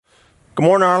Good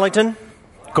morning, Arlington.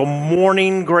 Good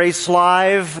morning, Grace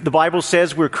Live. The Bible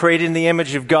says we're created in the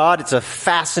image of God. It's a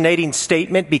fascinating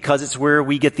statement because it's where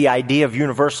we get the idea of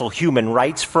universal human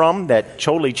rights from that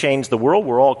totally changed the world.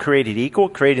 We're all created equal,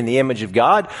 created in the image of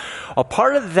God. A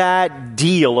part of that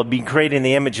deal of being created in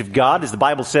the image of God is the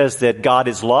Bible says that God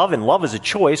is love, and love is a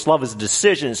choice. Love is a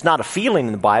decision. It's not a feeling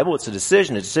in the Bible. It's a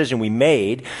decision we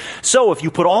made. So if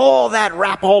you put all that,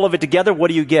 wrap all of it together, what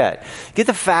do you get? You get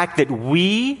the fact that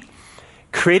we,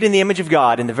 created in the image of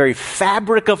God, in the very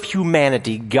fabric of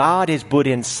humanity, God has put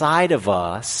inside of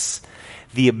us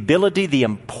the ability, the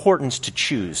importance to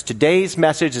choose. Today's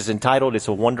message is entitled, It's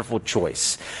a Wonderful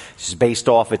Choice. This is based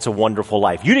off It's a Wonderful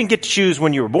Life. You didn't get to choose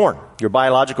when you were born, your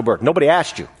biological birth. Nobody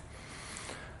asked you.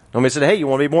 Nobody said, hey, you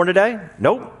want to be born today?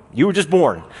 Nope. You were just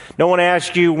born. No one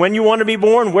asked you when you wanted to be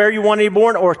born, where you wanted to be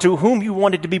born, or to whom you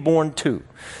wanted to be born to.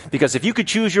 Because if you could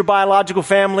choose your biological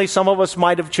family, some of us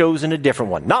might have chosen a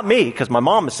different one. Not me, because my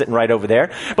mom is sitting right over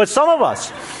there. But some of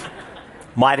us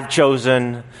might have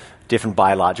chosen different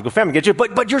biological family.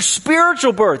 But your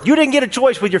spiritual birth, you didn't get a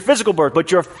choice with your physical birth,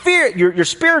 but your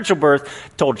spiritual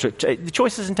birth told you, the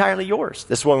choice is entirely yours.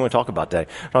 This is what we want to talk about today.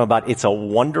 We're talking about it's a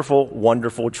wonderful,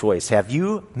 wonderful choice. Have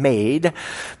you made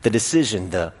the decision,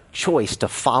 the choice to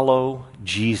follow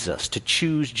Jesus, to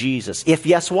choose Jesus? If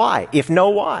yes, why? If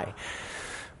no, why?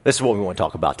 This is what we want to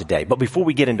talk about today. But before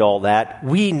we get into all that,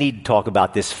 we need to talk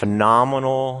about this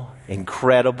phenomenal,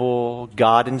 incredible,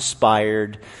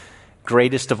 God-inspired,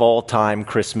 greatest of all time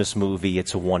Christmas movie,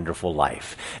 It's a Wonderful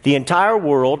Life. The entire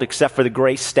world, except for the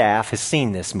Grace staff, has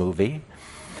seen this movie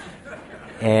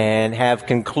and have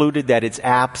concluded that it's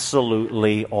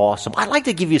absolutely awesome. I'd like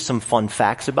to give you some fun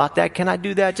facts about that. Can I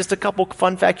do that? Just a couple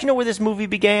fun facts. You know where this movie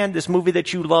began? This movie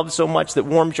that you love so much, that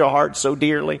warms your heart so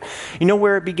dearly. You know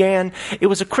where it began? It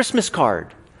was a Christmas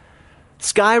card.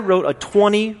 This guy wrote a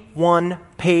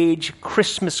 21-page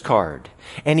Christmas card,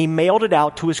 and he mailed it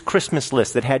out to his Christmas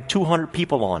list that had 200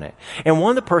 people on it. And one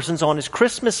of the persons on his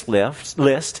Christmas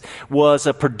list was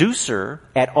a producer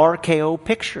at RKO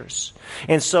Pictures.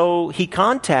 And so he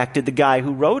contacted the guy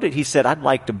who wrote it. He said, I'd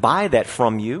like to buy that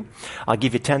from you. I'll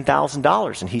give you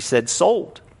 $10,000. And he said,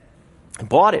 sold.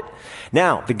 Bought it.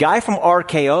 Now, the guy from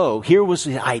RKO, here was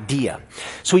the idea.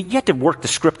 So you had to work the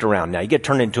script around now. You get to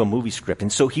turn it into a movie script.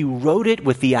 And so he wrote it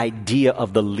with the idea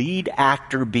of the lead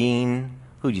actor being,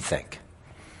 who do you think?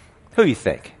 Who do you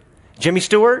think? Jimmy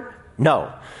Stewart?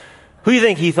 No. Who do you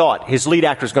think he thought his lead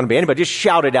actor is going to be? Anybody? Just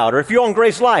shout it out. Or if you're on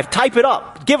Grace Live, type it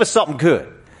up. Give us something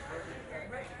good.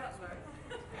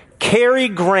 Cary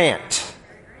Grant.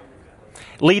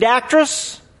 Lead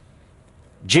actress?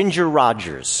 Ginger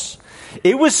Rogers.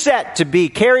 It was set to be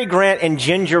Cary Grant and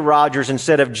Ginger Rogers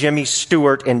instead of Jimmy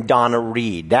Stewart and Donna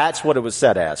Reed. That's what it was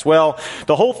set as. Well,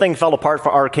 the whole thing fell apart for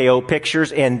RKO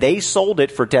Pictures, and they sold it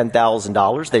for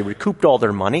 $10,000. They recouped all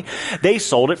their money. They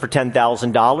sold it for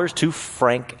 $10,000 to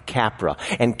Frank Capra.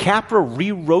 And Capra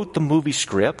rewrote the movie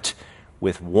script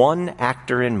with one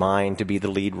actor in mind to be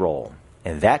the lead role.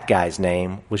 And that guy's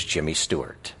name was Jimmy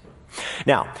Stewart.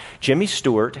 Now, Jimmy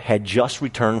Stewart had just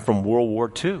returned from World War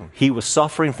II. He was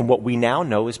suffering from what we now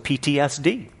know as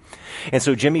PTSD. And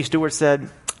so Jimmy Stewart said,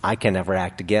 I can never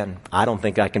act again. I don't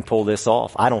think I can pull this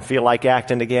off. I don't feel like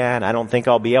acting again. I don't think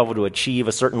I'll be able to achieve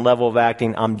a certain level of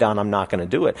acting. I'm done. I'm not going to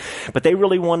do it. But they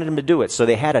really wanted him to do it. So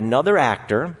they had another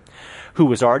actor who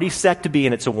was already set to be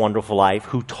in It's a Wonderful Life,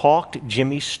 who talked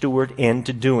Jimmy Stewart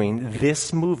into doing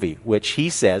this movie, which he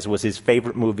says was his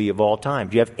favorite movie of all time.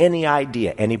 Do you have any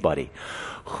idea, anybody,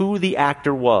 who the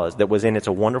actor was that was in It's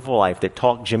a Wonderful Life that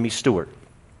talked Jimmy Stewart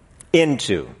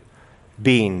into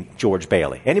being George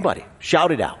Bailey? Anybody?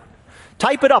 Shout it out.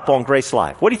 Type it up on Grace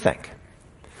Live. What do you think?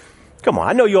 Come on,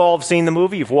 I know you all have seen the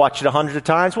movie. You've watched it 100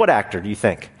 times. What actor do you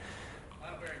think?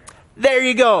 There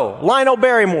you go. Lionel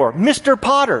Barrymore, Mr.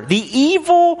 Potter. The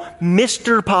evil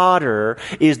Mr. Potter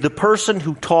is the person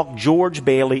who talked George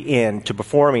Bailey into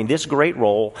performing this great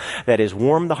role that has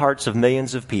warmed the hearts of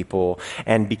millions of people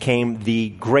and became the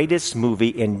greatest movie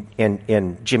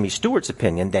in Jimmy Stewart's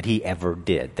opinion that he ever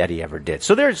did.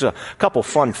 So there's a couple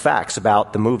fun facts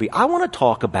about the movie. I want to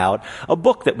talk about a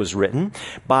book that was written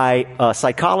by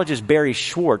psychologist Barry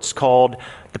Schwartz called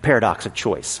The Paradox of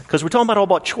Choice. Because we're talking all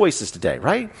about choices today,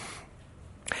 right?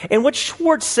 And what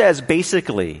Schwartz says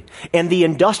basically in the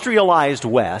industrialized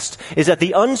West is that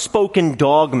the unspoken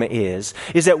dogma is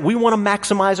that we want to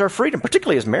maximize our freedom,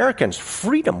 particularly as Americans.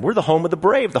 Freedom. We're the home of the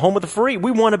brave, the home of the free.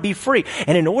 We want to be free.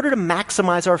 And in order to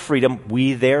maximize our freedom,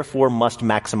 we therefore must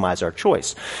maximize our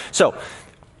choice. So,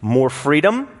 more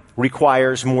freedom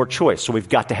requires more choice. So we've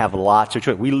got to have lots of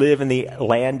choice. We live in the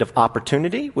land of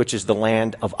opportunity, which is the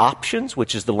land of options,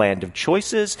 which is the land of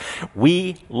choices.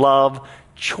 We love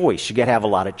choice. You got to have a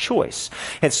lot of choice.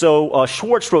 And so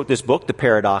Schwartz wrote this book, The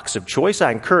Paradox of Choice. I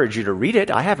encourage you to read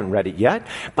it. I haven't read it yet,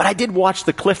 but I did watch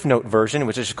the Cliff Note version,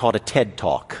 which is called a TED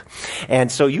Talk.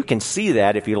 And so you can see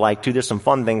that if you like to. There's some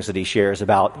fun things that he shares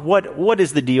about what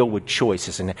is the deal with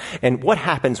choices and what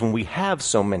happens when we have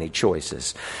so many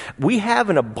choices. We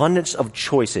have an abundance of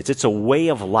choices. It's a way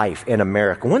of life in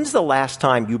America. When's the last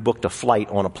time you booked a flight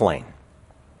on a plane?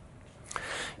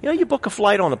 You book a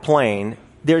flight on a plane,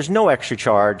 there's no extra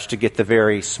charge to get the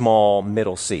very small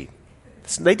middle seat.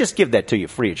 They just give that to you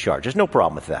free of charge. There's no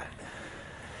problem with that.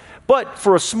 But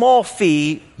for a small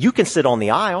fee, you can sit on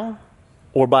the aisle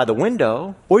or by the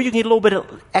window, or you can get a little bit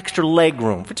of extra leg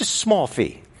room for just a small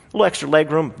fee. A little extra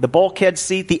leg room. The bulkhead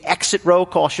seat, the exit row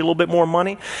costs you a little bit more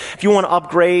money. If you want to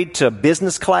upgrade to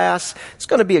business class, it's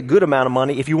going to be a good amount of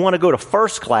money. If you want to go to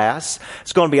first class,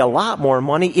 it's going to be a lot more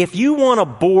money. If you want to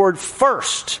board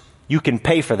first, you can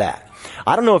pay for that.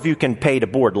 I don't know if you can pay to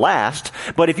board last,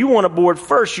 but if you want to board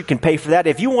first, you can pay for that.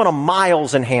 If you want a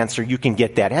miles enhancer, you can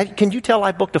get that. Can you tell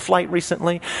I booked a flight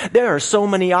recently? There are so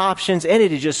many options, and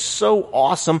it is just so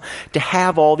awesome to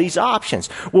have all these options.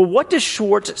 Well, what does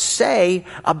Schwartz say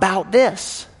about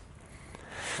this?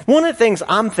 One of the things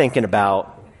I'm thinking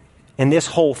about in this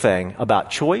whole thing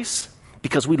about choice,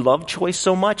 because we love choice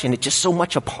so much, and it's just so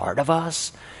much a part of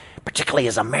us, particularly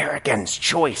as Americans,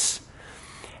 choice.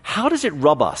 How does it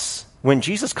rub us when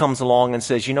Jesus comes along and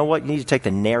says, you know what, you need to take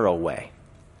the narrow way?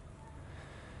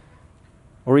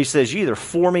 Or he says, you're either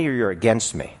for me or you're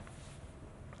against me.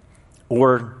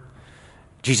 Or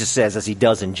Jesus says, as he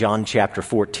does in John chapter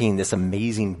 14, this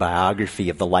amazing biography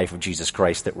of the life of Jesus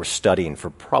Christ that we're studying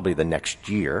for probably the next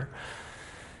year,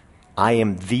 I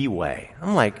am the way.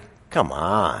 I'm like, come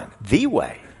on, the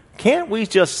way. Can't we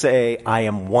just say, I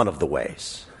am one of the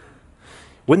ways?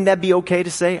 Wouldn't that be okay to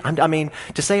say?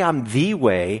 To say I'm the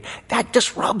way, that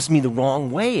just rubs me the wrong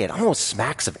way. It almost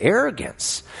smacks of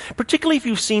arrogance. Particularly if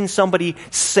you've seen somebody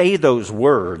say those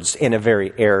words in a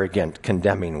very arrogant,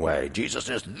 condemning way. Jesus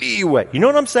is the way. You know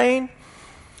what I'm saying?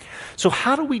 So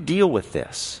how do we deal with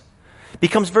this? It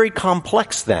becomes very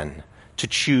complex then to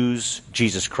choose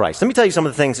Jesus Christ. Let me tell you some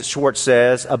of the things that Schwartz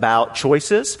says about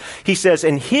choices. He says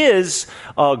in his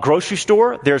grocery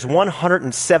store, there's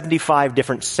 175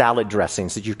 different salad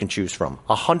dressings that you can choose from.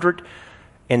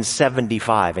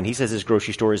 175. And he says his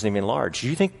grocery store isn't even large. Do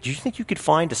you think you could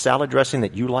find a salad dressing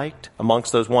that you liked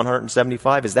amongst those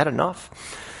 175? Is that enough?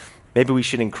 Maybe we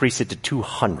should increase it to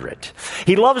 200.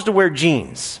 He loves to wear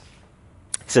jeans.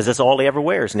 He says that's all he ever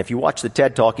wears. And if you watch the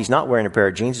TED Talk, he's not wearing a pair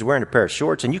of jeans. He's wearing a pair of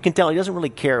shorts. And you can tell he doesn't really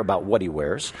care about what he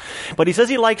wears. But he says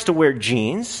he likes to wear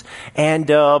jeans and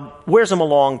wears them a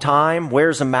long time,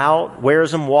 wears them out,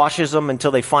 wears them, washes them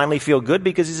until they finally feel good,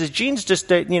 because he says jeans just,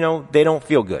 they don't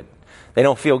feel good. They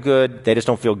don't feel good. They just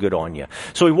don't feel good on you.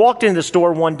 So he walked into the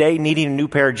store one day needing a new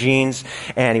pair of jeans,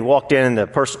 and he walked in and the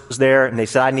person was there, and he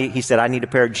said, I need a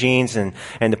pair of jeans. And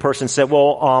the person said,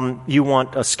 well, you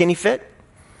want a skinny fit?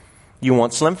 You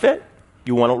want slim fit?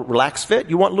 You want a relaxed fit?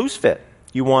 You want loose fit?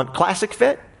 You want classic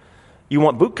fit? You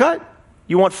want boot cut?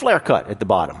 You want flare cut at the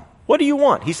bottom? What do you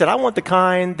want? He said, I want the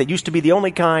kind that used to be the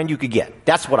only kind you could get.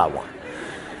 That's what I want.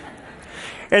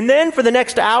 And then for the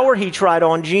next hour, he tried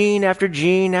on jean after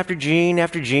jean after jean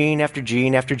after jean after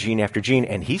jean after jean after jean.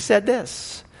 And he said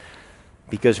this,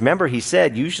 because remember, he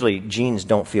said usually jeans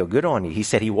don't feel good on you. He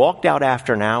said he walked out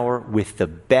after an hour with the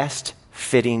best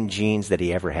fitting jeans that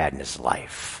he ever had in his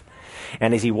life.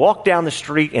 And as he walked down the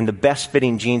street in the best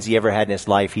fitting jeans he ever had in his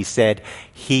life, he said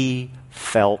he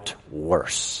felt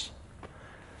worse.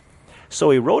 So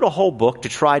he wrote a whole book to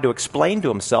try to explain to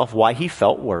himself why he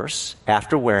felt worse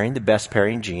after wearing the best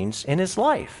pairing jeans in his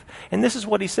life. And this is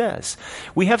what he says.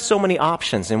 We have so many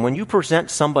options, and when you present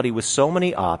somebody with so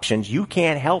many options, you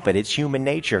can't help it. It's human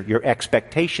nature. Your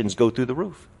expectations go through the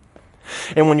roof.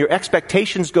 And when your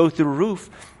expectations go through the roof,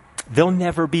 they'll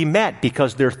never be met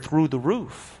because they're through the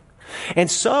roof.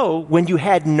 And so when you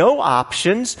had no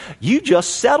options, you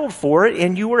just settled for it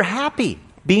and you were happy,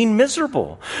 being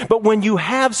miserable. But when you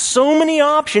have so many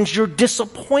options, you're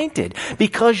disappointed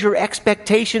because your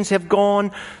expectations have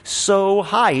gone so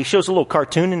high. He shows a little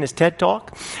cartoon in his TED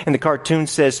Talk, and the cartoon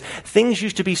says, things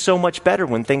used to be so much better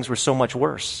when things were so much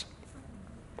worse.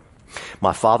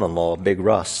 My father-in-law, Big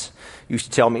Russ, used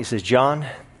to tell me, he says, John,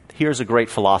 here's a great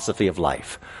philosophy of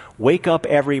life. Wake up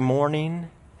every morning,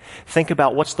 think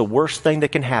about what's the worst thing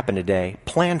that can happen today,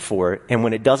 plan for it, and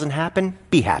when it doesn't happen,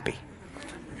 be happy.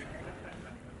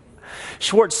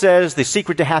 Schwartz says the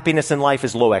secret to happiness in life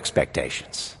is low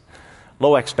expectations.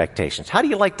 Low expectations. How do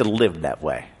you like to live that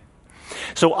way?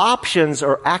 So options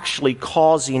are actually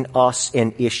causing us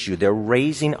an issue. They're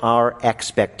raising our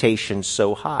expectations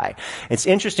so high. It's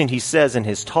interesting, he says in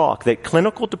his talk, that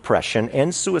clinical depression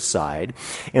and suicide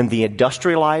in the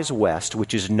industrialized West,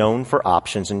 which is known for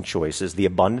options and choices, the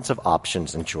abundance of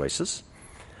options and choices,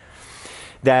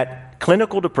 that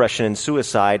clinical depression and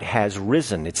suicide has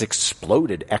risen. It's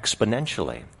exploded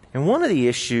exponentially. And one of the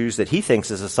issues that he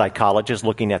thinks as a psychologist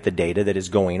looking at the data that is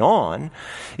going on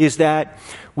is that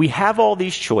we have all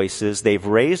these choices. They've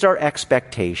raised our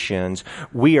expectations.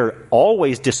 We are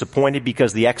always disappointed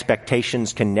because the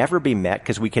expectations can never be met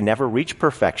because we can never reach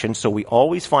perfection. So we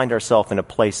always find ourselves in a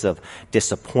place of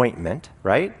disappointment,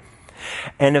 right?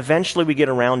 And eventually we get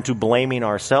around to blaming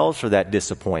ourselves for that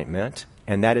disappointment,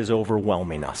 and that is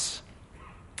overwhelming us.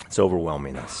 It's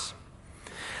overwhelming us.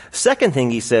 Second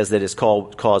thing he says that is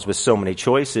caused with so many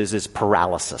choices is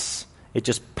paralysis. It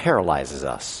just paralyzes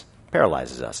us.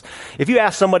 Paralyzes us. If you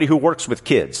ask somebody who works with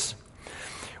kids,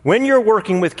 when you're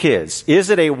working with kids, is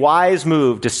it a wise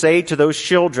move to say to those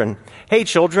children, hey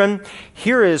children,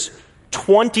 here is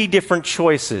 20 different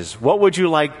choices. What would you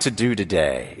like to do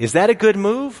today? Is that a good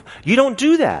move? You don't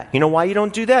do that. You know why you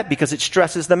don't do that? Because it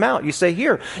stresses them out. You say,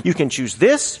 here, you can choose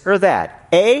this or that,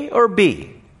 A or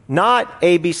B. Not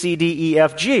A, B, C, D, E,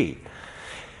 F, G.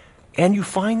 And you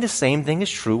find the same thing is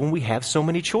true when we have so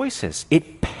many choices.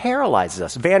 It paralyzes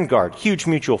us. Vanguard, huge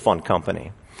mutual fund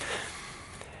company.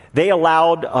 They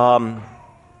allowed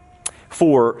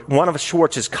for one of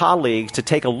Schwartz's colleagues to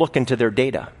take a look into their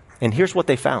data. And here's what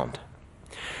they found.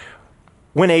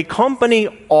 When a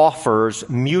company offers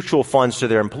mutual funds to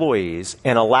their employees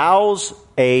and allows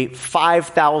a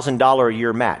 $5,000 a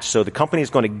year match, so the company is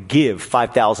going to give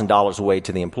 $5,000 away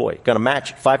to the employee, going to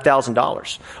match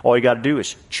 $5,000. All you got to do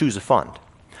is choose a fund.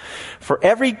 For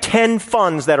every 10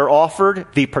 funds that are offered,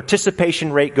 the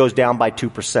participation rate goes down by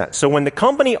 2%. So when the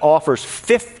company offers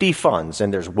 50 funds,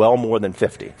 and there's well more than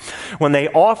 50, when they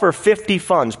offer 50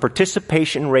 funds,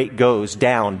 participation rate goes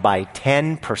down by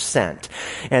 10%.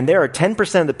 And there are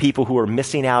 10% of the people who are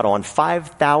missing out on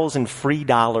 $5,000 free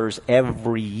dollars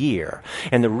every year.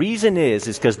 And the reason is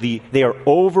because they are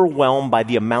overwhelmed by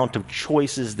the amount of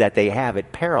choices that they have.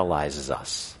 It paralyzes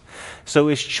us. So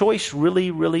is choice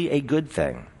really, really a good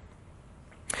thing?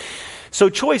 So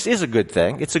choice is a good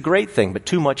thing. It's a great thing, but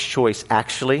too much choice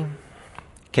actually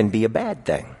can be a bad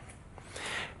thing.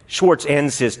 Schwartz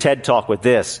ends his TED Talk with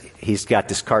this. He's got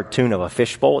this cartoon of a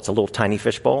fishbowl. It's a little tiny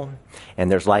fishbowl,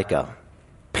 and there's like a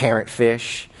parent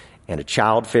fish and a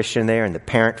child fish in there, and the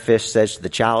parent fish says to the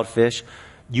child fish,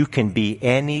 you can be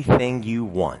anything you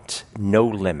want, no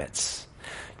limits.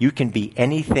 You can be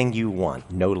anything you want,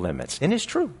 no limits. And it's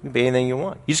true. You can be anything you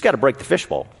want. You just got to break the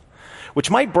fishbowl, which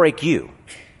might break you.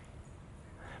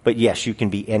 But yes, you can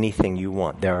be anything you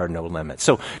want. There are no limits.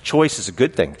 So choice is a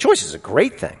good thing. Choice is a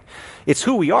great thing. It's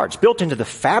who we are. It's built into the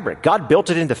fabric. God built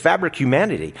it into fabric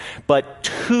humanity. But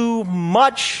too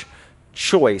much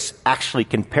choice actually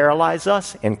can paralyze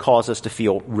us and cause us to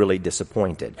feel really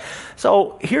disappointed.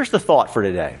 So here's the thought for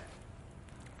today.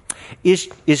 Is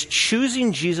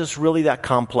choosing Jesus really that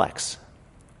complex?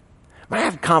 I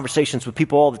have conversations with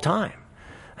people all the time.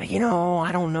 I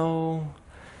don't know.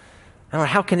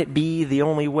 How can it be the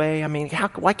only way? I mean,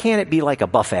 why can't it be like a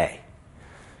buffet?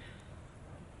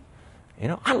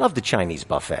 I love the Chinese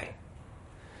buffet.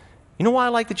 You know why I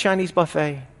like the Chinese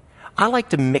buffet? I like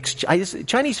to mix.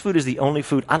 Chinese food is the only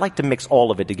food. I like to mix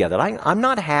all of it together. I'm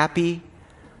not happy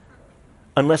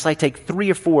unless I take 3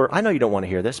 or 4. I know you don't want to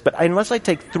hear this, but unless I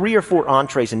take 3 or 4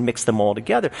 entrees and mix them all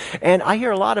together. And I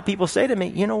hear a lot of people say to me,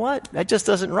 you know what? That just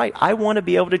doesn't right. I want to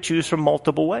be able to choose from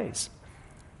multiple ways.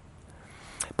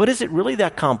 But is it really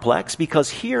that complex? Because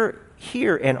here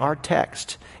in our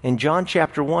text, in John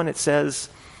chapter 1, it says,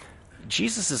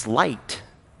 Jesus is light.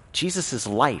 Jesus is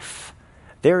life.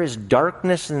 There is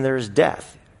darkness and there is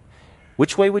death.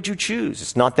 Which way would you choose?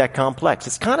 It's not that complex.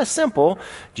 It's kind of simple.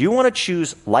 Do you want to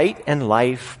choose light and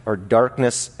life or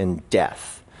darkness and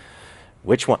death?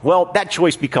 Which one? Well, that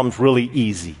choice becomes really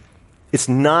easy. It's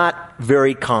not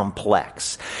very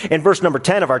complex. In verse number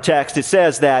 10 of our text, it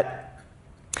says that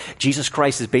Jesus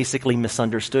Christ is basically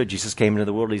misunderstood. Jesus came into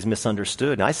the world, he's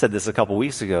misunderstood. And I said this a couple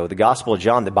weeks ago. The Gospel of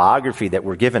John, the biography that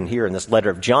we're given here in this letter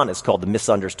of John is called the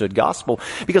misunderstood gospel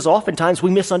because oftentimes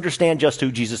we misunderstand just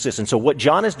who Jesus is. And so what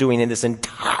John is doing in this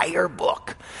entire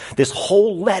book, this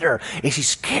whole letter, is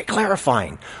he's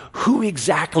clarifying who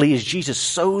exactly is Jesus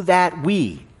so that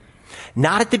we,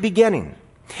 not at the beginning.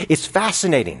 It's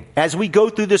fascinating. As we go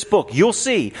through this book, you'll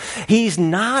see he's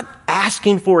not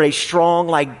asking for a strong,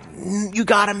 you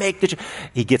got to make the choice.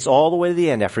 He gets all the way to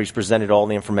the end after he's presented all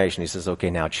the information. He says, okay,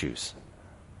 now choose.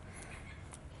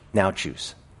 Now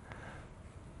choose.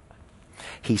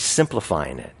 He's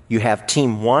simplifying it. You have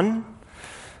team one.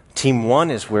 Team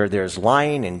one is where there's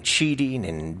lying and cheating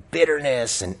and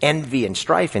bitterness and envy and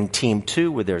strife. And team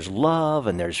two, where there's love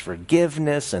and there's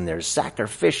forgiveness and there's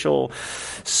sacrificial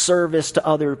service to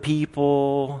other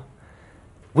people.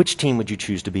 Which team would you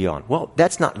choose to be on? Well,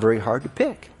 that's not very hard to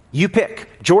pick. You pick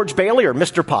George Bailey or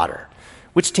Mr. Potter.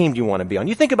 Which team do you want to be on?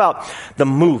 You think about the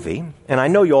movie, and I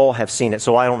know you all have seen it,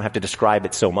 so I don't have to describe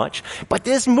it so much. But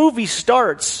this movie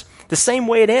starts the same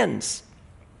way it ends.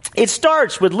 It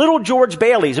starts with little George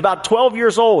Bailey. He's about 12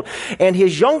 years old, and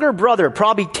his younger brother,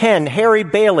 probably 10, Harry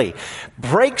Bailey,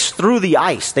 breaks through the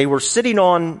ice. They were sitting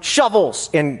on shovels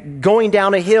and going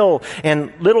down a hill,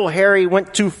 and little Harry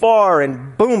went too far,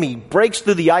 and boom, he breaks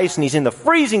through the ice, and he's in the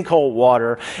freezing cold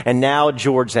water, and now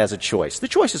George has a choice. The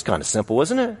choice is kind of simple,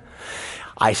 isn't it?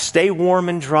 I stay warm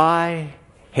and dry,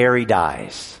 Harry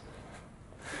dies.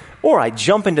 Or I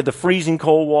jump into the freezing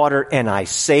cold water, and I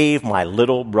save my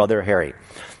little brother Harry.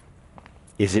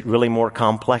 Is it really more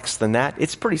complex than that?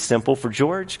 It's pretty simple for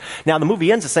George. Now, the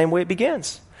movie ends the same way it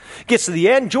begins. Gets to the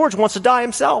end, George wants to die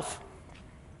himself.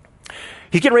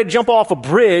 He's getting ready to jump off a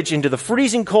bridge into the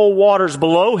freezing cold waters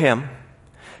below him,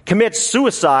 commits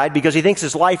suicide because he thinks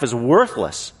his life is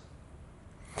worthless.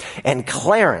 And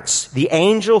Clarence, the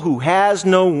angel who has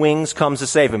no wings, comes to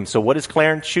save him. So what does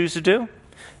Clarence choose to do?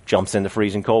 Jumps in the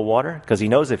freezing cold water because he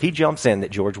knows if he jumps in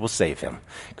that George will save him,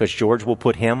 because George will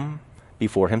put him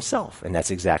before himself. And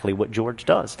that's exactly what George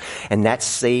does. And that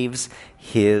saves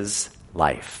his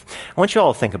life. I want you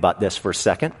all to think about this for a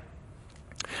second.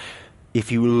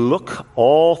 If you look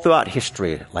all throughout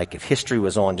history, like if history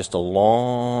was on just a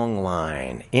long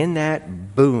line, in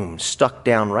that boom, stuck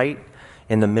down right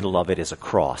in the middle of it is a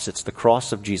cross. It's the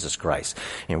cross of Jesus Christ.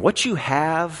 And what you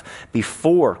have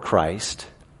before Christ,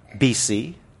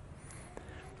 BC,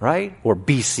 right? Or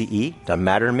BCE, doesn't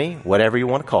matter to me, whatever you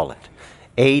want to call it.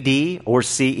 AD or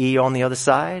CE on the other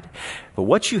side. But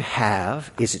what you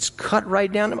have is it's cut right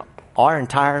down to our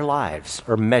entire lives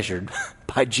are measured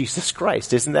by Jesus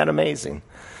Christ. Isn't that amazing?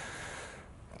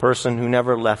 Person who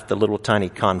never left the little tiny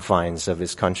confines of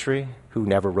his country, who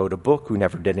never wrote a book, who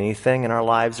never did anything, and our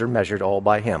lives are measured all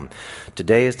by him.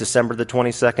 Today is December the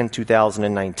 22nd,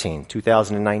 2019.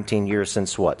 2019 years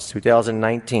since what?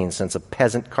 2019 since a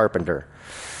peasant carpenter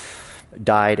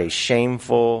died a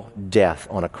shameful death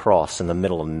on a cross in the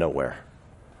middle of nowhere.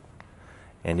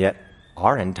 And yet,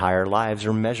 our entire lives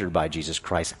are measured by Jesus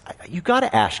Christ. You got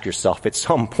to ask yourself at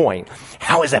some point,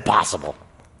 how is that possible?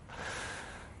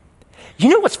 You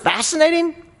know what's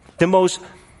fascinating? The most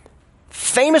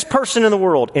famous person in the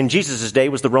world in Jesus' day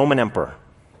was the Roman emperor.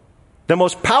 The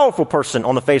most powerful person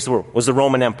on the face of the world was the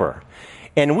Roman emperor.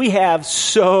 And we have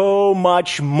so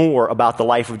much more about the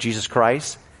life of Jesus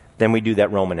Christ than we do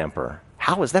that Roman emperor.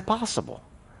 How is that possible?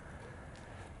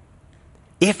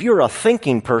 If you're a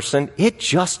thinking person, it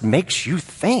just makes you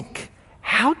think.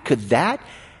 How could that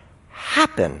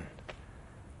happen?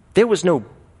 There was no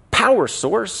power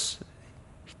source.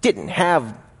 He didn't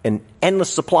have an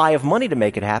endless supply of money to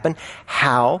make it happen.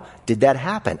 How did that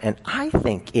happen? And I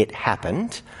think it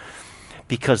happened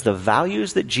because the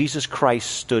values that Jesus Christ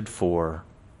stood for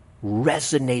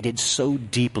resonated so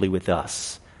deeply with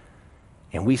us.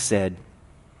 And we said,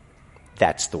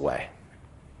 that's the way.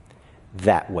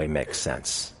 That way makes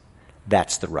sense.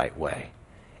 That's the right way.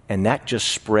 And that just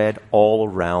spread all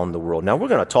around the world. Now, we're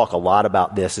going to talk a lot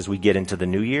about this as we get into the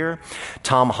new year.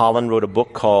 Tom Holland wrote a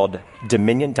book called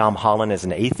Dominion. Tom Holland is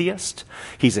an atheist.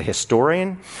 He's a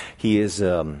historian. He is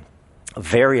a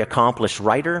very accomplished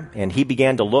writer. And he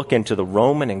began to look into the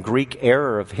Roman and Greek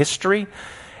era of history.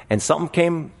 And something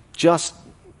came just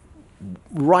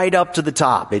right up to the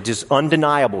top. It's just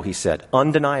undeniable, he said.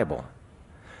 Undeniable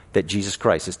that Jesus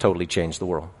Christ has totally changed the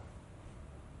world.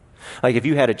 Like if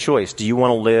you had a choice, do you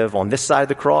want to live on this side of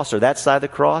the cross or that side of the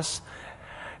cross?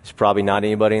 There's probably not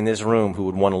anybody in this room who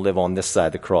would want to live on this side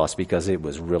of the cross because it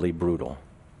was really brutal.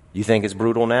 You think it's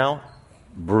brutal now?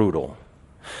 Brutal.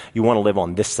 You want to live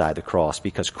on this side of the cross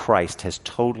because Christ has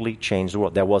totally changed the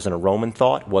world. That wasn't a Roman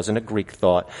thought, wasn't a Greek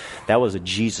thought. That was a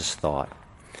Jesus thought.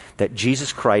 That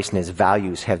Jesus Christ and his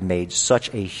values have made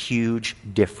such a huge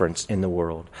difference in the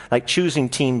world. Like choosing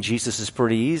Team Jesus is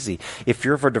pretty easy. If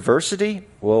you're for diversity,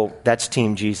 well, that's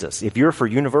Team Jesus. If you're for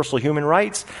universal human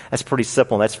rights, that's pretty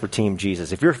simple. That's for Team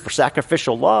Jesus. If you're for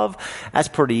sacrificial love, that's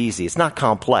pretty easy. It's not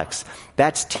complex.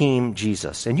 That's Team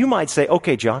Jesus. And you might say,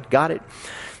 okay, John, got it.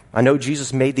 I know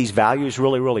Jesus made these values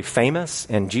really, really famous.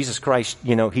 And Jesus Christ,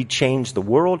 he changed the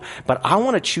world. But I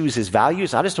want to choose his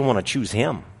values. I just don't want to choose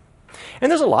him.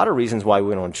 And there's a lot of reasons why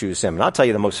we don't choose him. And I'll tell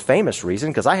you the most famous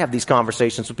reason, because I have these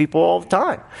conversations with people all the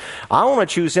time. I want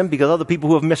to choose him because of the people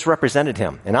who have misrepresented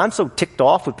him. And I'm so ticked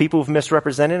off with people who've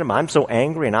misrepresented him. I'm so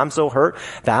angry and I'm so hurt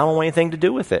that I don't want anything to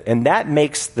do with it. And that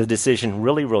makes the decision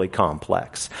really, really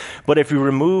complex. But if you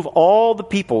remove all the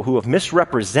people who have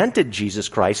misrepresented Jesus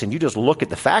Christ and you just look at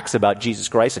the facts about Jesus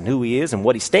Christ and who he is and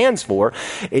what he stands for,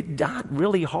 it's not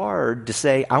really hard to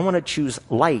say, I want to choose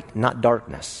light, not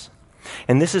darkness.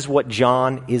 And this is what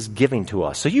John is giving to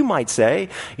us. So you might say,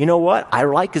 you know what? I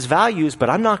like his values, but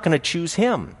I'm not going to choose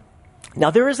him. Now,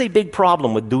 there is a big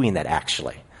problem with doing that,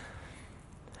 actually.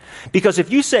 Because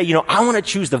if you say, I want to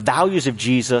choose the values of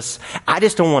Jesus, I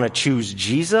just don't want to choose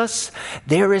Jesus,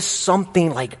 there is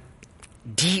something like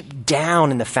deep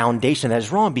down in the foundation that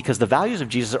is wrong, because the values of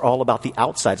Jesus are all about the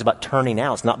outside. It's about turning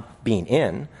out. It's not being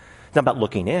in. It's not about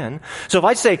looking in. So if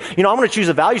I say, I'm going to choose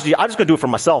the values of Jesus, I'm just going to do it for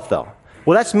myself, though.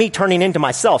 Well, that's me turning into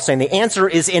myself, saying the answer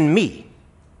is in me.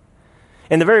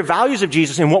 And the very values of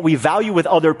Jesus and what we value with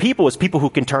other people is people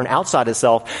who can turn outside of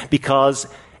self, because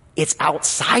it's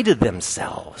outside of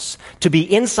themselves. To be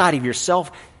inside of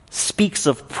yourself speaks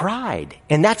of pride.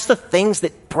 And that's the things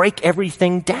that break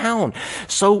everything down.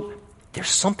 So there's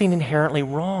something inherently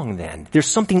wrong then. There's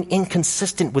something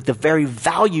inconsistent with the very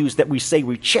values that we say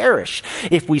we cherish.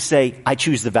 If we say, I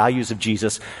choose the values of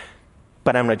Jesus,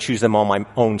 but I'm going to choose them on my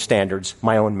own standards,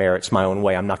 my own merits, my own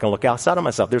way. I'm not going to look outside of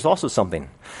myself. There's also something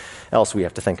else we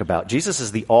have to think about. Jesus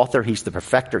is the author. He's the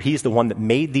perfecter. He's the one that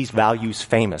made these values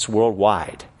famous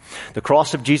worldwide. The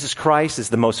cross of Jesus Christ is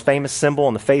the most famous symbol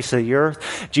on the face of the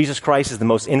earth. Jesus Christ is the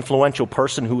most influential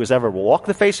person who has ever walked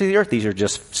the face of the earth. These are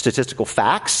just statistical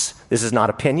facts. This is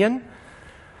not opinion.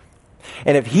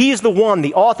 And if he's the one,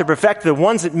 the author, perfecter, the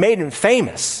ones that made him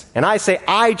famous, and I say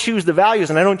I choose the values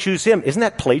and I don't choose him, isn't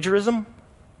that plagiarism?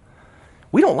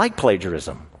 We don't like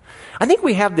plagiarism. I think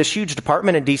we have this huge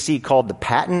department in D.C. called the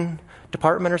patent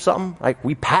department or something. Like,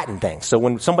 we patent things. So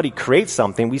when somebody creates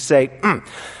something, we say,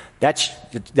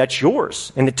 that's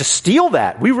yours. And to steal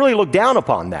that, we really look down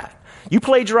upon that. You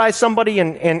plagiarize somebody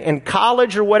in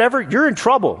college or whatever, you're in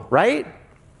trouble, right?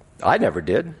 I never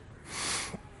did.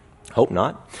 Hope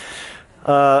not.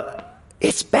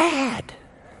 It's bad.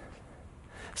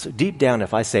 So deep down,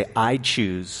 if I say I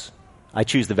choose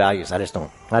the values, I just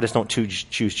don't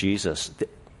choose Jesus.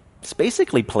 It's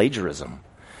basically plagiarism,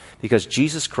 because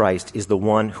Jesus Christ is the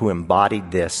one who embodied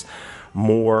this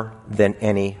more than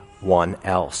anyone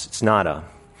else. It's not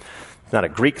a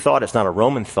Greek thought. It's not a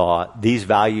Roman thought. These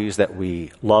values that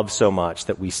we love so much,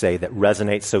 that we say that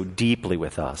resonate so deeply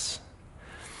with us,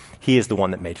 he is the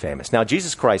one that made famous. Now,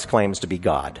 Jesus Christ claims to be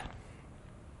God.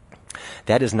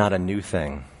 That is not a new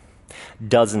thing.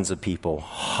 Dozens of people,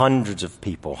 hundreds of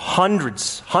people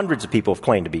have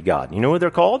claimed to be God. You know what they're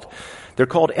called? They're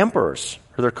called emperors,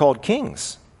 or they're called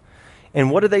kings.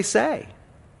 And what do they say?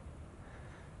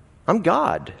 I'm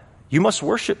God. You must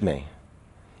worship me.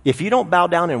 If you don't bow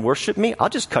down and worship me, I'll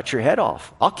just cut your head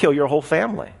off. I'll kill your whole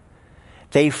family.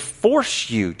 They force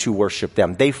you to worship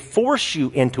them. They force you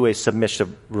into a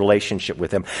submissive relationship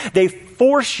with them. They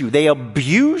force you. They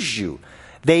abuse you.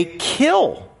 They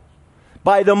kill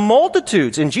by the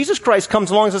multitudes. And Jesus Christ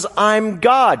comes along and says, I'm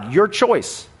God, your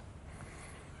choice.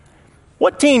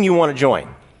 What team you want to join?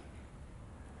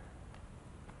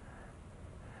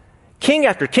 King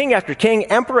after king after king,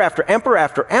 emperor after emperor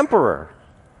after emperor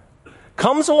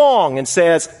comes along and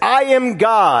says, I am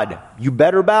God. You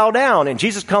better bow down. And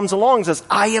Jesus comes along and says,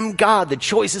 I am God. The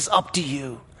choice is up to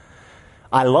you.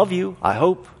 I love you. I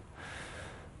hope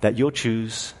that you'll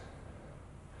choose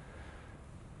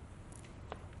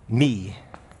me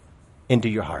into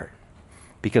your heart,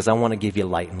 because I want to give you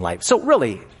light and life. So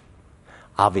really,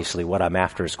 obviously, what I'm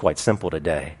after is quite simple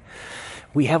today.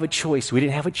 We have a choice. We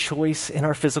didn't have a choice in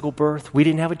our physical birth. We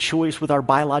didn't have a choice with our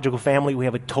biological family. We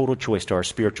have a total choice to our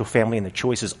spiritual family, and the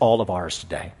choice is all of ours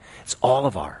today. It's all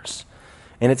of ours.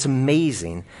 And it's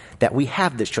amazing that we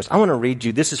have this choice. I want to read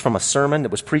you. This is from a sermon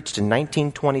that was preached in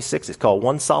 1926. It's called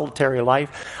One Solitary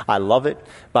Life. I love it.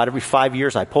 About every 5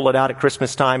 years, I pull it out at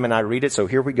Christmas time and I read it. So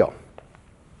here we go.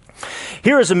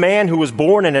 Here is a man who was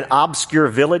born in an obscure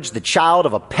village, the child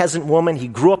of a peasant woman. He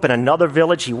grew up in another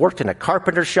village. He worked in a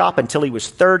carpenter shop until he was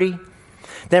 30.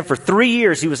 Then for 3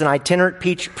 years, he was an itinerant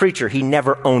preacher. He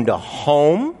never owned a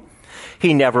home.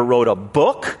 He never wrote a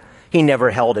book. He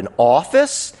never held an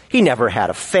office. He never had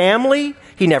a family.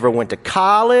 He never went to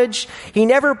college. He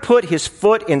never put his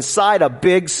foot inside a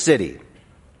big city.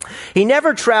 He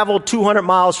never traveled 200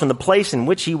 miles from the place in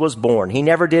which he was born. He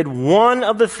never did one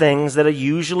of the things that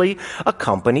usually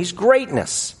accompanies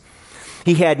greatness.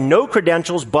 He had no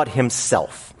credentials but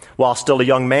himself. While still a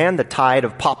young man, the tide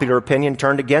of popular opinion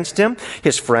turned against him.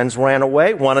 His friends ran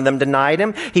away. One of them denied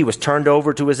him. He was turned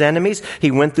over to his enemies.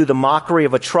 He went through the mockery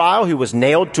of a trial. He was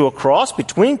nailed to a cross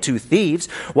between two thieves.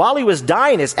 While he was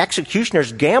dying, his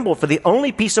executioners gambled for the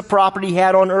only piece of property he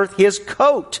had on earth, his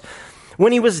coat.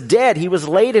 When he was dead, he was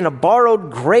laid in a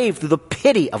borrowed grave through the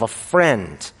pity of a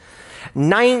friend.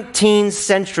 19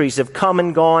 centuries have come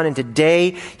and gone, and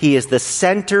today he is the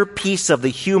centerpiece of the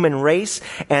human race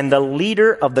and the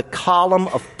leader of the column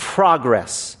of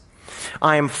progress.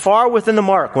 I am far within the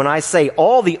mark when I say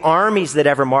all the armies that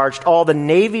ever marched, all the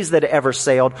navies that ever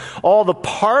sailed, all the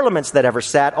parliaments that ever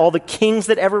sat, all the kings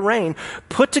that ever reigned,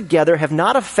 put together have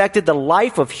not affected the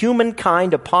life of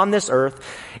humankind upon this earth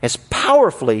as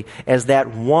powerfully as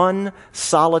that one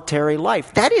solitary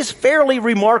life. That is fairly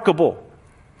remarkable.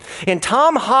 And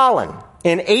Tom Holland,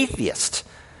 an atheist,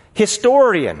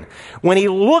 historian, when he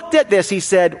looked at this, he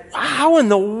said, how in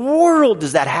the world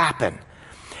does that happen?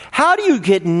 How do you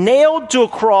get nailed to a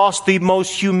cross, the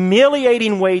most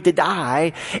humiliating way to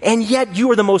die, and yet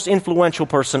you are the most influential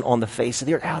person on the face of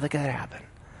the earth? How did that happen?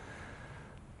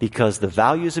 Because the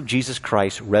values of Jesus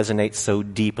Christ resonate so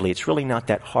deeply. It's really not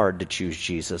that hard to choose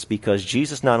Jesus, because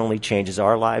Jesus not only changes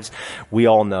our lives, we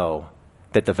all know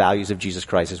that the values of Jesus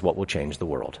Christ is what will change the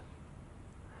world.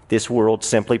 This world,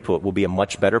 simply put, will be a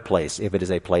much better place if it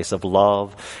is a place of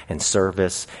love and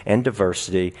service and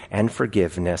diversity and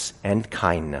forgiveness and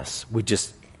kindness. We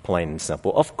just plain and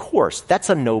simple. Of course, that's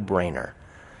a no-brainer.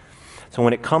 So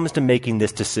when it comes to making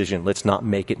this decision, let's not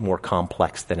make it more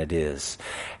complex than it is.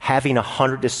 Having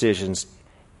 100 decisions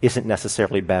isn't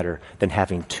necessarily better than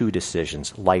having 2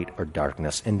 decisions, light or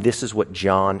darkness. And this is what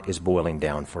John is boiling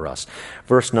down for us.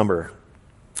 Verse number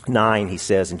 9, he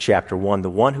says in chapter 1, the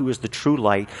one who is the true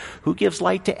light, who gives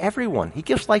light to everyone. He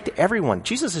gives light to everyone.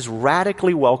 Jesus is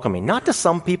radically welcoming, not to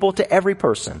some people, to every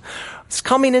person. It's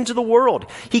coming into the world.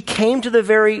 He came to the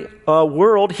very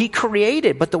world he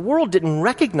created, but the world didn't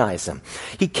recognize him.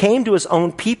 He came to his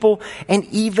own people, and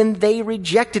even they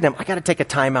rejected him. I got to take a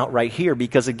time out right here,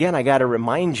 because again, I got to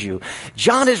remind you,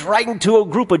 John is writing to a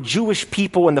group of Jewish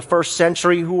people in the first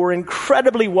century who were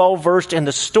incredibly well versed in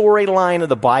the storyline of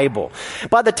the Bible.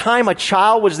 By the time a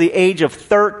child was the age of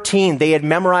 13, they had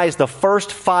memorized the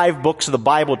first 5 books of the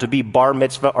Bible to be bar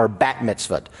mitzvah or bat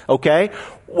mitzvah. Okay?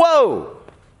 Whoa!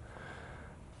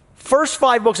 First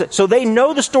 5 books. So they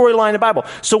know the storyline of the Bible.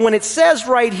 So when it says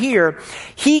right here,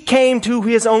 he came to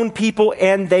his own people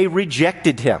and they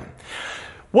rejected him.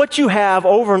 What you have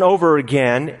over and over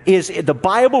again is the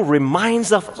Bible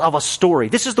reminds us of a story.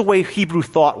 This is the way Hebrew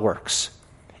thought works.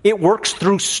 It works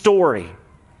through story.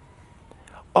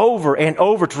 Over and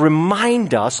over to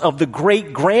remind us of the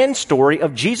great grand story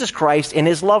of Jesus Christ and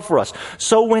his love for us.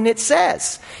 So when it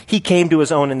says he came to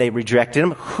his own and they rejected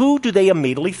him, who do they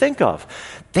immediately think of?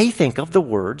 They think of the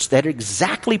words that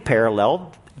exactly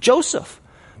parallel Joseph,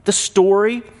 the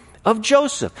story of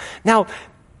Joseph. Now,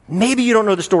 maybe you don't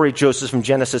know the story of Joseph from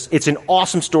Genesis. It's an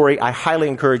awesome story. I highly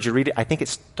encourage you to read it. I think it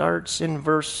starts in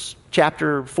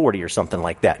chapter 40 or something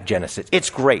like that, Genesis. It's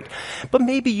great. But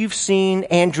maybe you've seen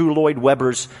Andrew Lloyd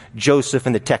Webber's Joseph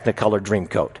in the Technicolor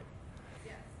Dreamcoat.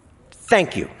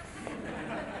 Thank you.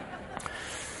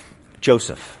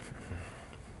 Joseph.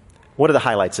 What are the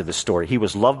highlights of his story? He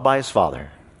was loved by his father.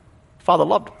 Father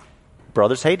loved him.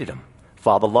 Brothers hated him.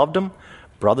 Father loved him.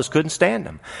 Brothers couldn't stand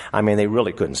him. I mean, they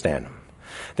really couldn't stand him.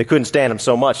 They couldn't stand him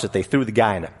so much that they threw the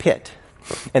guy in a pit.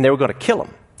 And they were going to kill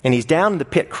him. And he's down in the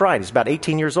pit crying. He's about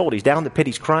 18 years old. He's down in the pit.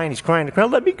 He's crying.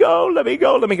 Let me go, let me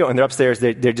go, let me go. And they're upstairs.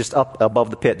 They're just up above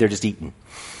the pit. They're just eating.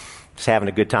 Just having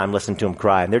a good time listening to him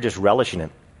cry. And they're just relishing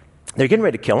it. They're getting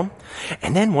ready to kill him.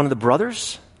 And then one of the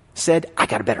brothers said, I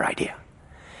got a better idea.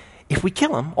 If we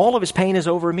kill him, all of his pain is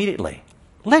over immediately.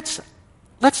 Let's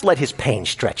let his pain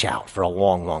stretch out for a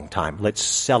long, long time. Let's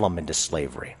sell him into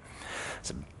slavery.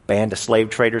 It's a band of slave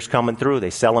traders coming through. They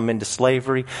sell him into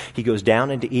slavery. He goes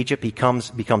down into Egypt. He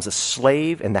becomes a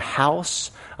slave in the house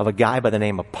of a guy by the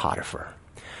name of Potiphar.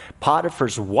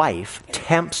 Potiphar's wife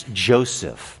tempts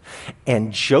Joseph,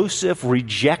 and Joseph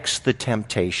rejects the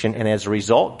temptation, and as a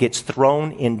result gets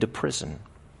thrown into prison.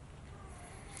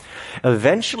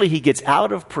 Eventually he gets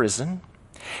out of prison.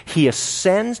 He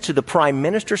ascends to the prime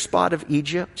minister spot of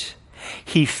Egypt.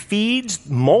 He feeds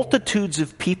multitudes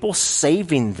of people,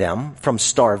 saving them from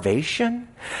starvation.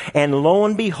 And lo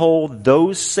and behold,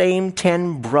 those same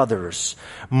 10 brothers,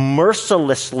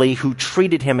 mercilessly, who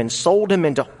treated him and sold him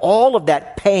into all of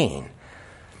that pain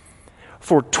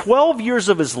for 12 years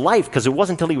of his life, because it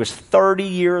wasn't until he was 30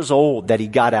 years old that he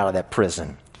got out of that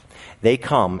prison. They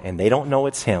come and they don't know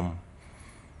it's him.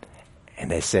 And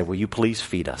they say, will you please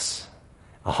feed us?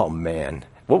 Oh man,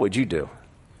 what would you do?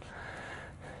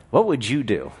 What would you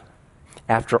do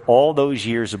after all those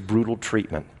years of brutal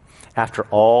treatment, after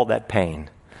all that pain?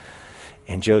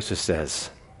 And Joseph says,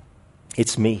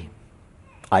 it's me.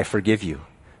 I forgive you.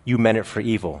 You meant it for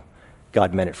evil.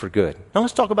 God meant it for good. Now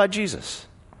let's talk about Jesus.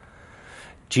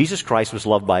 Jesus Christ was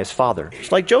loved by his Father,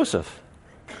 just like Joseph.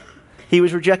 He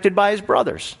was rejected by his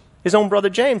brothers. His own brother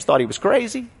James thought he was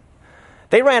crazy.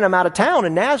 They ran him out of town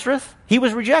in Nazareth. He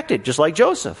was rejected, just like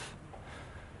Joseph.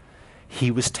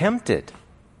 He was tempted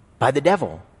by the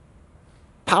devil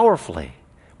powerfully,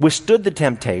 withstood the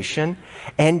temptation,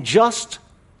 and just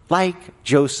like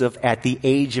Joseph, at the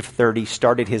age of 30,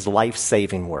 started his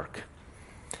life-saving work.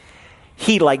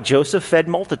 He, like Joseph, fed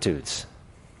multitudes.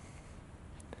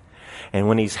 And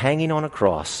when he's hanging on a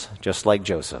cross, just like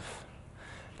Joseph,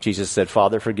 Jesus said,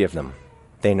 Father, forgive them.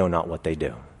 They know not what they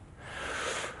do.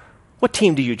 What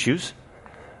team do you choose?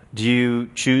 Do you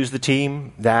choose the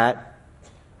team that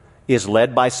is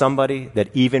led by somebody that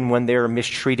even when they're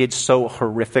mistreated so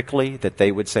horrifically that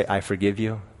they would say, I forgive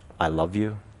you, I love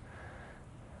you?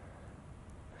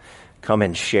 Come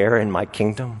and share in my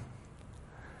kingdom.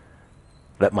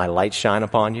 Let my light shine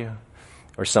upon you.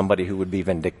 Or somebody who would be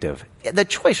vindictive. The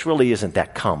choice really isn't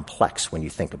that complex when you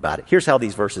think about it. Here's how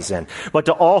these verses end. But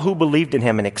to all who believed in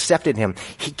him and accepted him,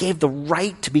 he gave the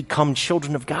right to become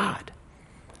children of God.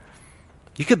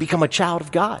 You could become a child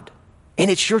of God.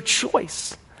 And it's your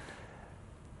choice.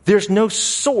 There's no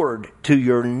sword to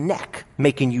your neck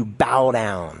making you bow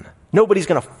down. Nobody's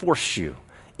going to force you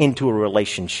into a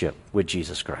relationship with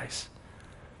Jesus Christ.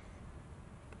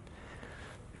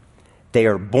 They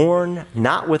are born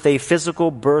not with a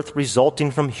physical birth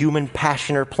resulting from human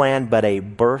passion or plan, but a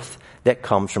birth that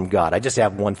comes from God. I just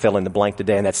have one fill in the blank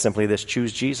today, and that's simply this: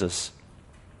 choose Jesus.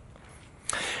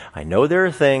 I know there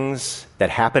are things that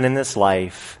happen in this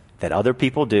life that other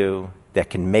people do that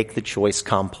can make the choice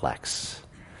complex.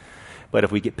 But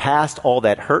if we get past all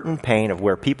that hurt and pain of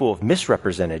where people have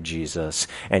misrepresented Jesus,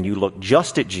 and you look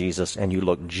just at Jesus, and you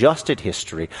look just at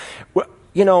history,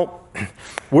 you know,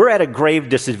 we're at a grave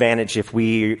disadvantage if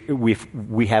we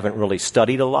haven't really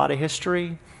studied a lot of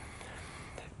history.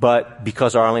 But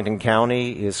because Arlington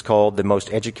County is called the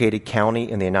most educated county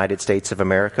in the United States of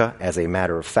America, as a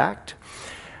matter of fact,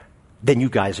 then you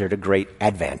guys are at a great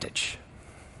advantage.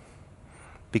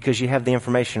 Because you have the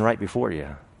information right before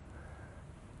you.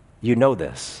 You know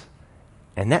this.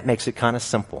 And that makes it kind of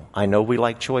simple. I know we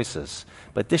like choices,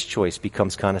 but this choice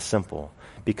becomes kind of simple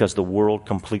because the world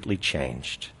completely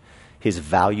changed. His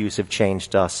values have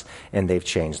changed us, and they've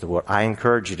changed the world. I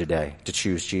encourage you today to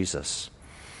choose Jesus,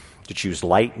 to choose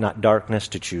light, not darkness,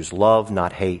 to choose love,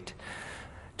 not hate,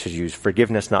 to choose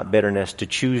forgiveness, not bitterness, to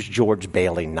choose George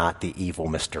Bailey, not the evil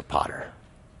Mr. Potter,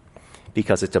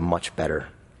 because it's a much better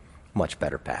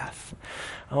path.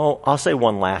 Oh, I'll say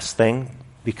one last thing,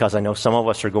 because I know some of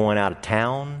us are going out of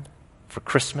town for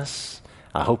Christmas.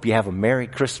 I hope you have a Merry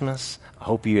Christmas. I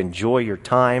hope you enjoy your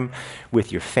time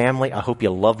with your family. I hope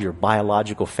you love your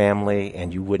biological family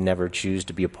and you would never choose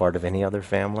to be a part of any other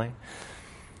family.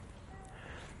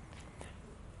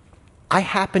 I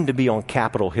happened to be on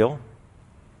Capitol Hill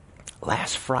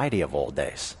last Friday of all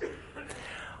days.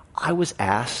 I was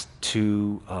asked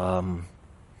to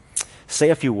say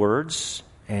a few words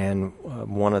in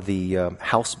one of the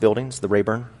House buildings, the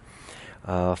Rayburn,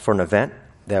 for an event.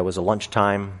 That was a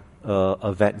lunchtime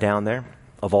event down there.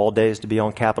 Of all days to be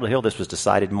on Capitol Hill. This was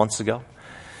decided months ago.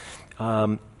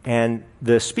 And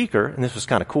the speaker, and this was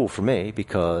kind of cool for me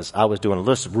because I was doing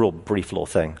a real brief little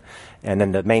thing. And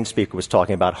then the main speaker was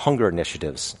talking about hunger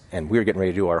initiatives. And we were getting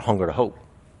ready to do our Hunger to Hope,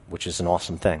 which is an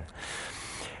awesome thing.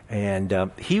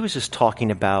 And he was just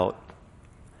talking about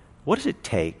what does it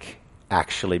take,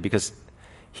 actually, because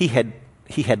he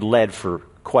had led for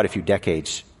quite a few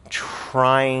decades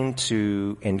trying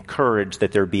to encourage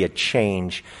that there be a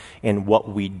change in what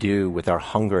we do with our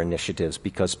hunger initiatives,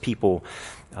 because people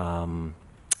in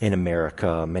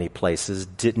America, many places,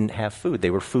 didn't have food.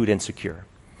 They were food insecure.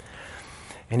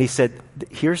 And he said,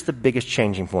 here's the biggest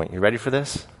changing point. You ready for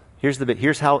this? Here's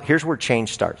where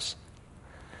change starts.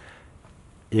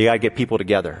 You got to get people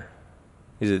together.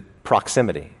 Is it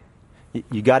proximity?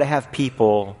 You got to have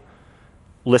people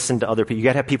listen to other people. You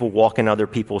got to have people walk in other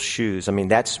people's shoes. I mean,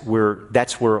 that's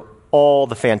where all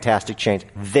the fantastic change.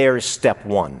 There's step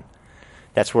one.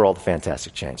 That's where all the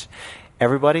fantastic change.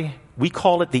 Everybody, we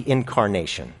call it the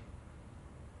incarnation.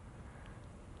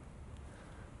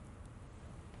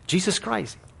 Jesus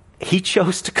Christ, he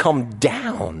chose to come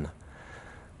down.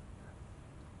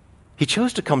 He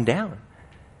chose to come down.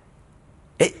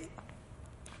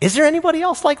 Is there anybody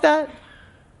else like that?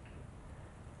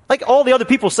 Like all the other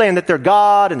people saying that they're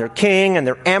God and they're king and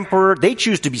they're emperor, they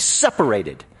choose to be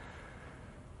separated.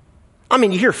 I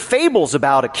mean, you hear fables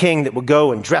about a king that would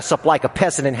go and dress up like a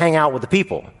peasant and hang out with the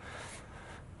people.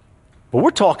 But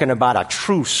we're talking about a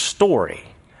true story,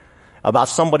 about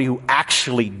somebody who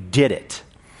actually did it.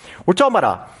 We're talking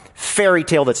about a fairy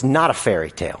tale that's not a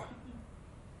fairy tale.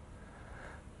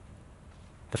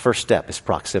 The first step is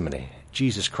proximity.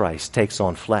 Jesus Christ takes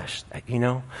on flesh. You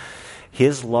know,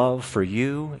 his love for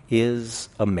you is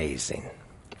amazing.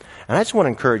 And I just want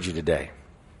to encourage you today.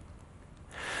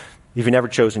 If you've never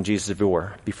chosen Jesus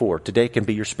before, today can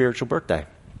be your spiritual birthday.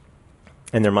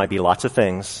 And there might be lots of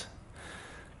things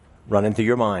running through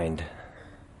your mind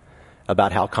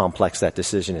about how complex that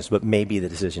decision is, but maybe the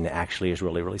decision actually is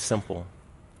really, really simple.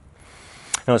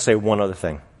 I want to say one other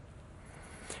thing.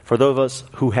 For those of us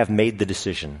who have made the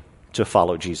decision to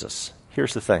follow Jesus,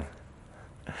 here's the thing.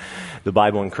 The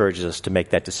Bible encourages us to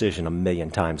make that decision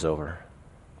 1,000,000 times over.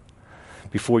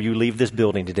 Before you leave this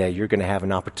building today, you're going to have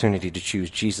an opportunity to choose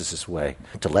Jesus' way,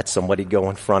 to let somebody go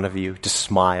in front of you, to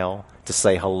smile, to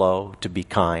say hello, to be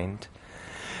kind.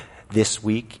 This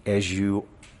week, as you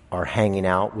are hanging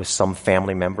out with some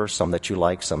family members, some that you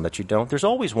like, some that you don't, there's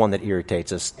always one that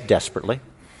irritates us desperately.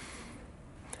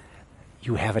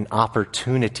 You have an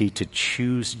opportunity to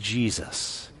choose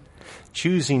Jesus.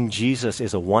 Choosing Jesus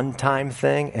is a one-time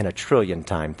thing and a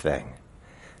trillion-time thing.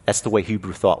 That's the way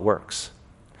Hebrew thought works.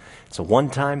 It's a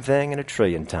one-time thing and a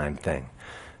trillion-time thing.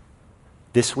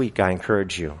 This week, I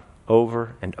encourage you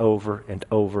over and over and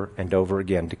over and over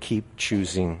again to keep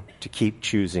choosing, to keep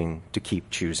choosing, to keep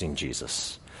choosing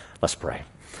Jesus. Let's pray.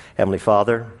 Heavenly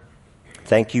Father,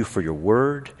 thank you for your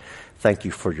word. Thank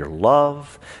you for your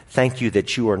love. Thank you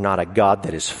that you are not a God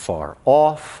that is far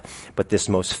off, but this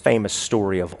most famous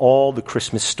story of all, the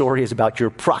Christmas story, is about your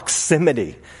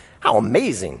proximity. How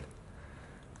amazing.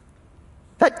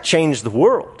 That changed the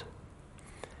world.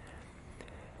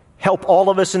 Help all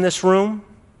of us in this room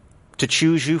to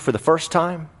choose you for the first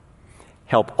time.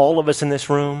 Help all of us in this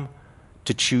room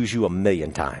to choose you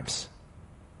 1,000,000 times.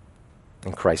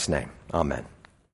 In Christ's name, amen.